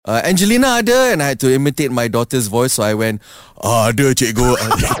Angelina ada, and I had to imitate my daughter's voice, so I went, ada cikgu.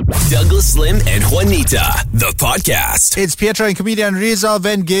 Douglas Lim and Juanita, the podcast. It's Pietro and comedian Rizal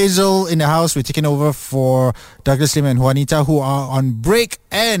Van Gazel in the house. We're taking over for Douglas Lim and Juanita, who are on break.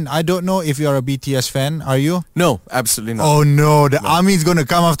 And I don't know if you're a BTS fan. Are you? No, absolutely not. Oh no, the army's going to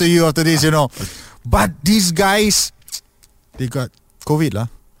come after you after this, you know. But these guys, they got COVID lah.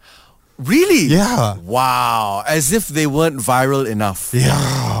 Really? Yeah. Wow. As if they weren't viral enough.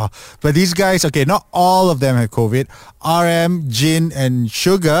 Yeah. But these guys, okay, not all of them have COVID. RM, Jin and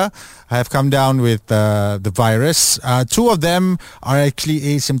Sugar have come down with the virus. Two of them are actually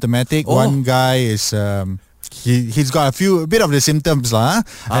asymptomatic. Oh. One guy is... He's got a bit of the symptoms lah.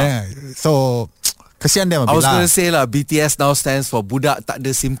 So kesian them a bit. I was going to say lah, BTS now stands for Budak Tak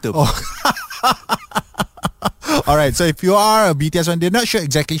Ada Symptom. Alright, so if you are a BTS fan, they're not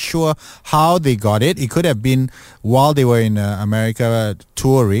exactly sure how they got it. It could have been while they were in America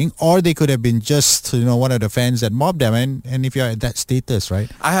touring, or they could have been just, one of the fans that mobbed them. And if you're at that status, right?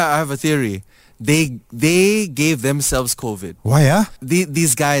 I have a theory. They gave themselves COVID. Why, yeah?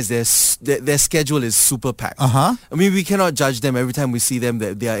 These guys, their schedule is super packed. Uh-huh. I mean, we cannot judge them every time we see them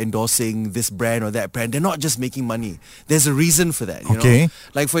that they are endorsing this brand or that brand. They're not just making money. There's a reason for that. You know?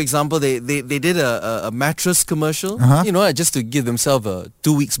 Like, for example, they did a mattress commercial, just to give themselves a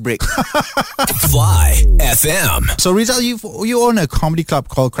 2 weeks break. Fly FM. So Rizal, you own a comedy club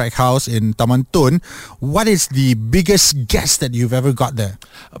called Crack House in Taman Tun. What is the biggest guest that you've ever got there?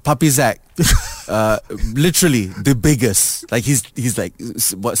 Papi Zach. Literally the biggest. Like he's like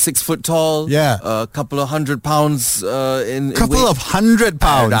what, 6 foot tall? Yeah. A couple of 100 pounds in couple weight. of 100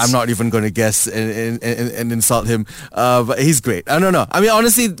 pounds. I'm not even going to guess and insult him. But he's great. I don't know. I mean,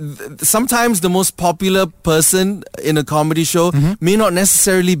 honestly, sometimes the most popular person in a comedy show may not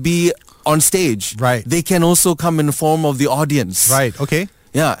necessarily be on stage. Right. They can also come in the form of the audience. Right. Okay.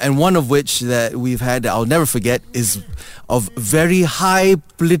 Yeah, and one of which that we've had that I'll never forget is of very high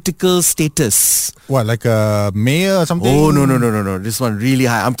political status. What, like a mayor or something? Oh, no. This one really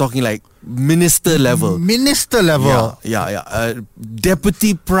high. I'm talking like minister level. Minister level? Yeah.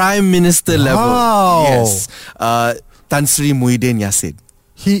 Deputy Prime Minister level. Wow. Yes. Tan Sri Muhyiddin Yassin.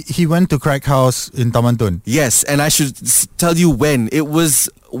 He went to Crack House in Taman Tun. Yes, and I should tell you when. It was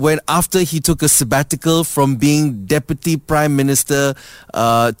when after he took a sabbatical from being Deputy Prime Minister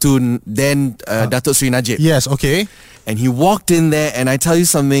to then Datuk Sri Najib. Yes, okay. And he walked in there, and I tell you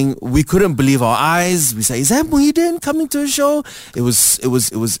something, we couldn't believe our eyes. We said, "Is that Muhyiddin coming to a show?" It was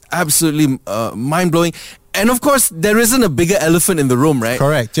absolutely mind-blowing. And of course, there isn't a bigger elephant in the room, right?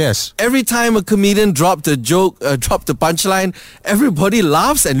 Correct, yes. Every time a comedian dropped a joke, dropped a punchline, everybody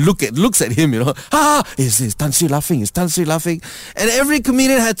laughs and looks at him, is Tan Sri laughing? Is Tan Sri laughing? And every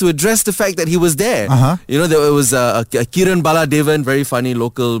comedian had to address the fact that he was there. Uh-huh. There was Kiran Baladevan, very funny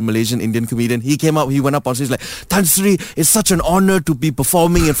local Malaysian Indian comedian. He went up on stage like, Tan Sri, it's such an honor to be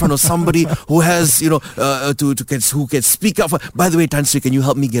performing in front of somebody who has, who can speak up. By the way, Tan Sri, can you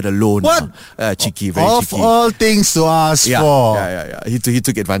help me get a loan? What? Cheeky, very cheeky. All things to ask for. Yeah. He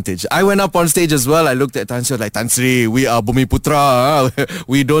took advantage. I went up on stage as well. I looked at Tan Sri like, Tan Sri, we are Bumiputra.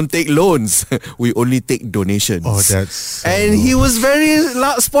 We don't take loans. We only take donations. Oh, that's... And he was very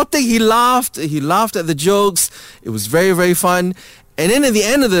spotting. He laughed at the jokes. It was very, very fun. And then at the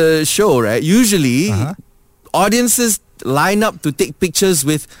end of the show, right, usually audiences line up to take pictures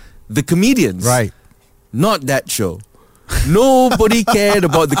with the comedians. Right. Not that show. Nobody cared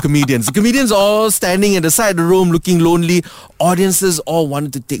about the comedians. The comedians all standing at the side of the room looking lonely. Audiences all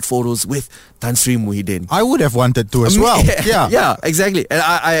wanted to take photos with Tan Sri Muhyiddin. I would have wanted to as well. Yeah, exactly. And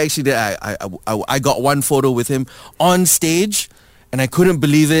I actually did. I got one photo with him on stage, and I couldn't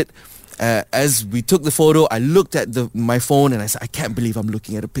believe it. As we took the photo, I looked at my phone and I said, I can't believe I'm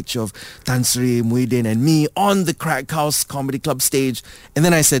looking at a picture of Tan Sri Muhyiddin and me on the Crack House Comedy Club stage. And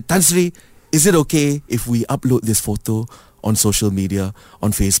then I said, Tan Sri, is it okay if we upload this photo on social media,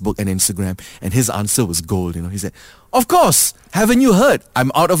 on Facebook and Instagram? And his answer was gold. He said, of course, haven't you heard?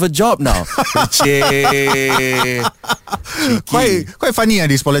 I'm out of a job now. Quite funny,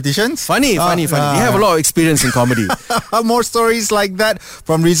 these politicians. Funny. They have a lot of experience in comedy. More stories like that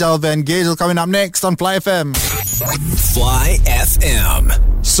from Rizal Van Gazel coming up next on Fly FM. Fly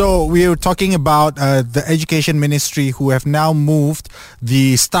FM. So we were talking about the Education Ministry who have now moved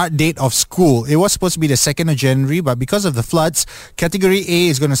the start date of school. It was supposed to be the 2nd of January, but because of the floods, Category A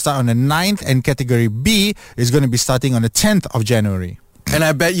is going to start on the 9th and Category B is going to be starting on the 10th of January. And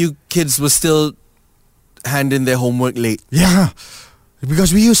I bet you kids will still hand in their homework late. Yeah,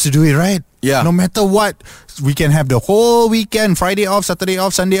 because we used to do it, right? Yeah. No matter what, we can have the whole weekend, Friday off, Saturday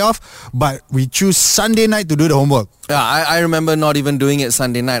off, Sunday off, but we choose Sunday night to do the homework. Yeah, I remember not even doing it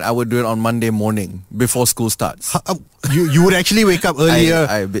Sunday night. I would do it on Monday morning before school starts. You would actually wake up earlier.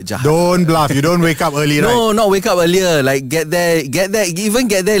 I a bit jahat. Don't bluff. You don't wake up early, right? No, not wake up earlier. Like get there, even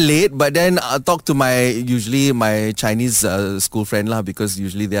get there late. But then talk to usually my Chinese school friend lah, because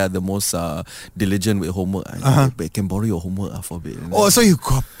usually they are the most diligent with homework. But I can borrow your homework for a bit. Oh, so you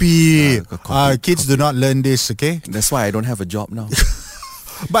copy. Kids copy. do not learn this, okay? That's why I don't have a job now.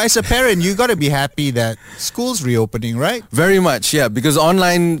 But as a parent, you got to be happy that school's reopening, right? Very much, yeah. Because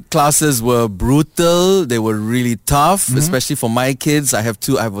online classes were brutal. They were really tough, especially for my kids. I have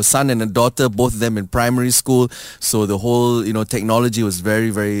a son and a daughter, both of them in primary school. So the whole, technology was very,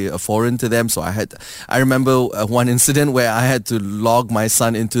 very foreign to them. So I remember one incident where I had to log my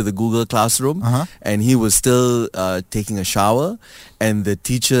son into the Google Classroom, and he was still taking a shower, and the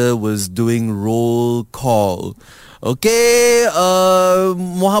teacher was doing roll call. Okay,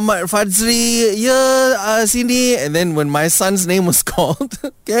 Muhammad Fadzri, sini. And then when my son's name was called,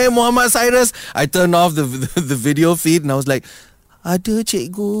 okay, Muhammad Cyrus, I turned off the video feed and I was like, ada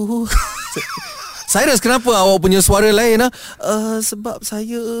cikgu. Cyrus, kenapa awak punya suara lain? Sebab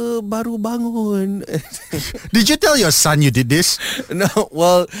saya baru bangun. Did you tell your son you did this? No,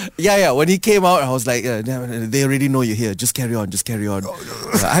 well, yeah. When he came out, I was like, they already know you're here. Just carry on.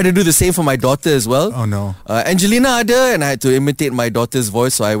 I had to do the same for my daughter as well. Oh, no. Angelina ada, and I had to imitate my daughter's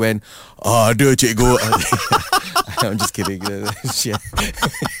voice. So I went, ada cikgu. I'm just kidding.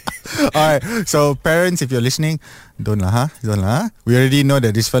 Alright, so parents, if you're listening, don't lah. We already know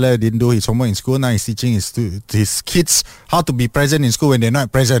that this fella didn't do his homework in school. Now he's teaching his kids how to be present in school when they're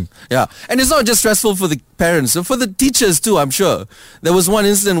not present. Yeah, and it's not just stressful for the parents, so for the teachers too, I'm sure. There was one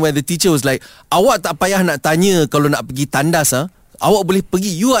incident where the teacher was like, awak tak payah nak tanya kalau nak pergi tandas, awak boleh pergi.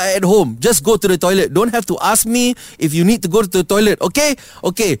 You are at home. Just go to the toilet. Don't have to ask me if you need to go to the toilet. Okay?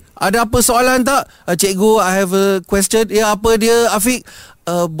 Ada apa soalan tak? Cikgu, I have a question. Ya, apa dia, Afiq?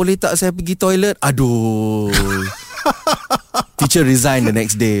 Boleh tak saya pergi toilet? Aduh. Teacher resigned the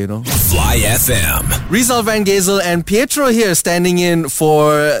next day, Fly FM. Rizal Van Gazel and Pietro here standing in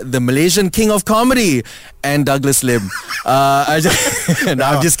for the Malaysian King of Comedy and Douglas Lim. I'm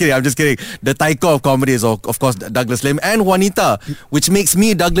just kidding. The Taiko of comedy is of course Douglas Lim and Juanita, which makes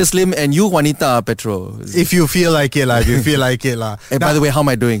me Douglas Lim and you Juanita, Petro. If you feel like it lah. Hey, by the way, how am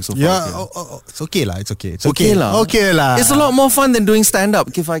I doing so far? Yeah, it's okay lah. It's okay. Okay lah. It's a lot more fun than doing stand-up,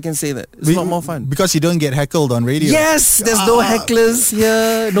 if I can say that. It's a lot more fun. Because you don't get heckled on radio. Yes, there's no hecklers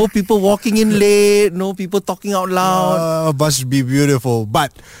here, no people walking in late, no people talking out loud. Must be beautiful.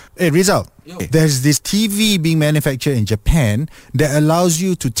 But, hey Rizal, there's this TV being manufactured in Japan that allows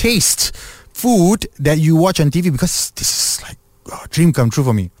you to taste food that you watch on TV, because this is like a dream come true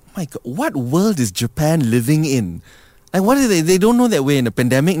for me. My God, what world is Japan living in? Like, what are they? They don't know that we're in a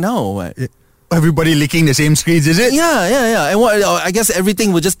pandemic now, or what? Everybody licking the same screens, is it? Yeah. And I guess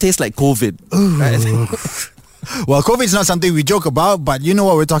everything will just taste like COVID. Right? Well, COVID is not something we joke about, but you know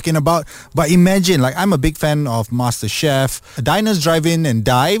what we're talking about. But imagine, like, I'm a big fan of MasterChef. Diners, drive-in and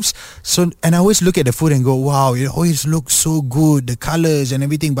dives. And I always look at the food and go, wow, it always looks so good, the colors and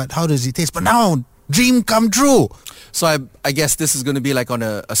everything, but how does it taste? But now, dream come true. So I guess this is going to be like on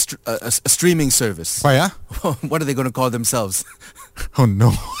a streaming service. Why, What are they going to call themselves? Oh,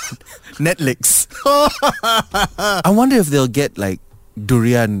 no. Netflix. I wonder if they'll get like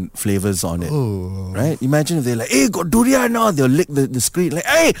durian flavors on it. Oh. Right? Imagine if they're like, hey, got durian now. They'll lick the screen. Like,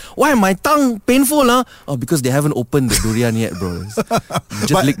 hey, why my tongue painful? Oh, because they haven't opened the durian yet, bro. You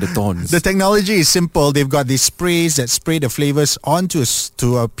just lick the thorns. The technology is simple. They've got these sprays that spray the flavors onto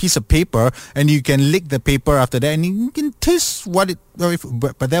a piece of paper, and you can lick the paper after that, and you can taste what it...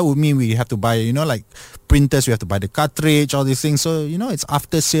 But that would mean we have to buy, like printers, we have to buy the cartridge, all these things. So, it's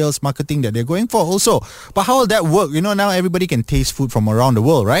after sales marketing that they're going for also. But how will that work? Now everybody can taste food from around the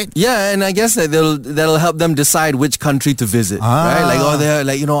world, right? Yeah, and I guess that that'll help them decide which country to visit, right? Like, they're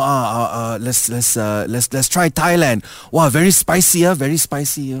like, let's try Thailand. Wow, very spicy, very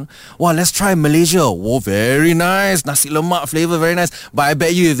spicy. Wow, let's try Malaysia. Wow, very nice. Nasi lemak flavor, very nice. But I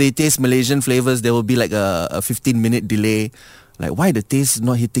bet you if they taste Malaysian flavors, there will be like a 15-minute delay. Like, why the taste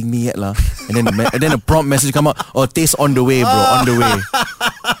not hitting me yet lah? And then a prompt message come out. Oh, taste on the way, bro, on the way.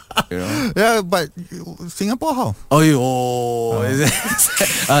 Yeah, but Singapore how?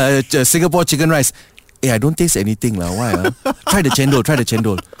 Singapore chicken rice. I don't taste anything lah. Why? Try the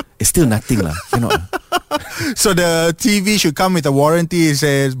chendol. It's still nothing lah. Cannot. So the TV should come with a warranty. It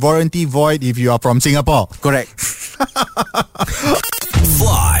says warranty void if you are from Singapore. Correct.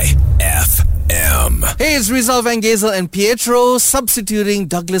 Fly FM. Hey, Hey, it's Rizal Van Gazel and Pietro substituting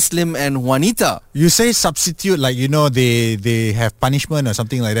Douglas Lim and Juanita. You say substitute like, they have punishment or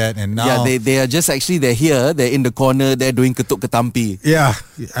something like that, and now... Yeah, they are just actually, they're here, they're in the corner, they're doing ketuk ketampi. Yeah,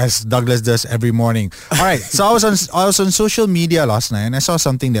 as Douglas does every morning. All right, so I was on social media last night and I saw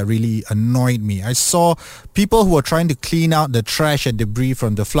something that really annoyed me. I saw people who were trying to clean out the trash and debris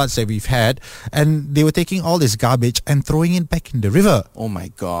from the floods that we've had, and they were taking all this garbage and throwing it back in the river. Oh my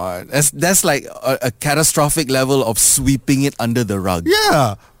God. That's like a catastrophic level of sweeping it under the rug.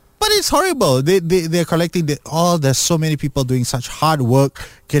 Yeah. But it's horrible. They're collecting there's so many people doing such hard work,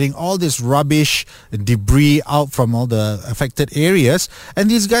 getting all this rubbish, debris out from all the affected areas, and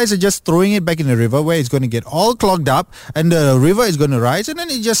these guys are just throwing it back in the river where it's going to get all clogged up and the river is going to rise, and then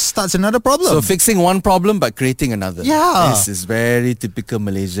it just starts another problem. So fixing one problem but creating another. Yeah. This is very typical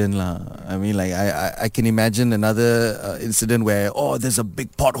Malaysian lah. I mean, like I can imagine another incident where, there's a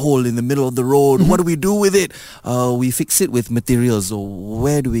big pothole in the middle of the road. Mm-hmm. What do we do with it? We fix it with materials. So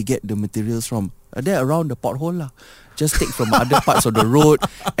where do we get the materials from? They're around the pothole lah. Just take from other parts of the road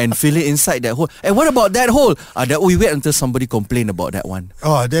and fill it inside that hole. And what about that hole? We wait until somebody complain about that one.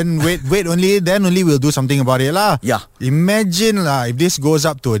 Then wait only, then only we'll do something about it lah. Yeah. Imagine lah, if this goes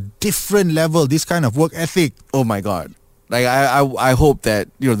up to a different level, this kind of work ethic. Oh my God. Like I hope that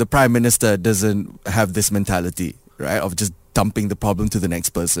the Prime Minister doesn't have this mentality, right? Of just dumping the problem to the next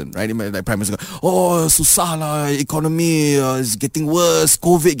person, right? Like Prime Minister goes, susah lah, economy is getting worse,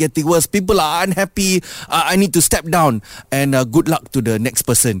 COVID getting worse, people are unhappy, I need to step down, and good luck to the next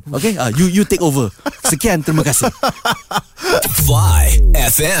person. Okay, you take over. Sekian, terima kasih. Fly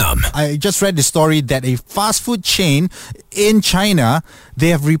FM. I just read the story that a fast food chain in China, they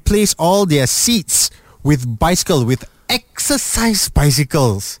have replaced all their seats with exercise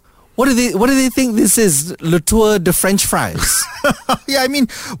bicycles. What do they think this is? Le Tour de French fries? Yeah, I mean,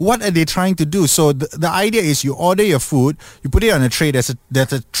 what are they trying to do? So the idea is you order your food, you put it on a tray. There's a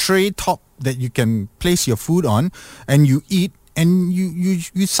tray top that you can place your food on, and you eat. And you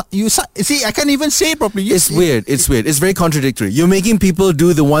see, I can't even say it properly. It's weird. It's very contradictory. You're making people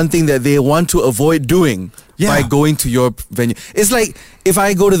do the one thing that they want to avoid doing by going to your venue. It's like if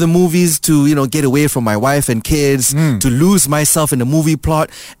I go to the movies to get away from my wife and kids, to lose myself in the movie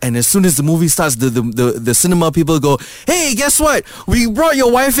plot, and as soon as the movie starts, the cinema people go, "Hey, guess what? We brought your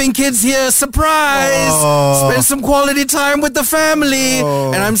wife and kids here. Surprise! Spend some quality time with the family."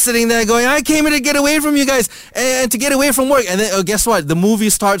 And I'm sitting there going, "I came here to get away from you guys and to get away from work." And then guess what? The movie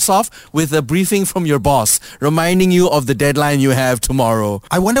starts off with a briefing from your boss, reminding you of the deadline you have tomorrow.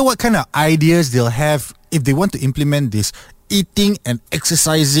 I wonder what kind of ideas they'll have if they want to implement this eating and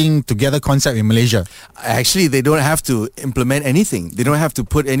exercising together concept in Malaysia. Actually, they don't have to implement anything. They don't have to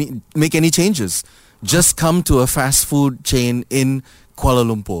make any changes. Just come to a fast food chain in Kuala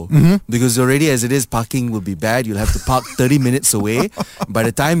Lumpur, because already as it is, parking will be bad. You'll have to park 30 minutes away. By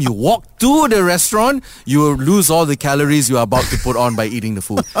the time you walk to the restaurant, you will lose all the calories you are about to put on by eating the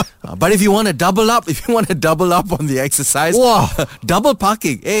food. But if you want to double up, on the exercise, double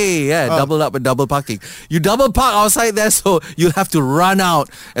parking. Hey, double up and double parking. You double park outside there, so you'll have to run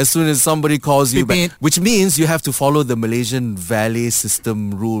out as soon as somebody calls you back. Which means you have to follow the Malaysian valet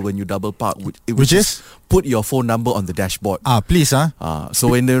system rule when you double park, which is put your phone number on the dashboard. Please,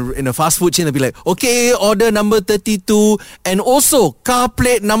 so in a fast food chain, they'll be like, okay, order number 32, and also car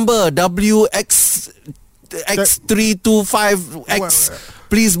plate number WX325X.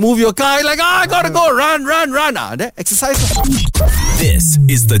 Please move your car. Like, I gotta go, run. Exercise. This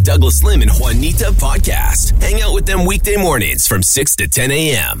is the Douglas Lim and Juanita podcast. Hang out with them weekday mornings from 6 to 10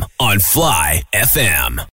 a.m. on Fly FM.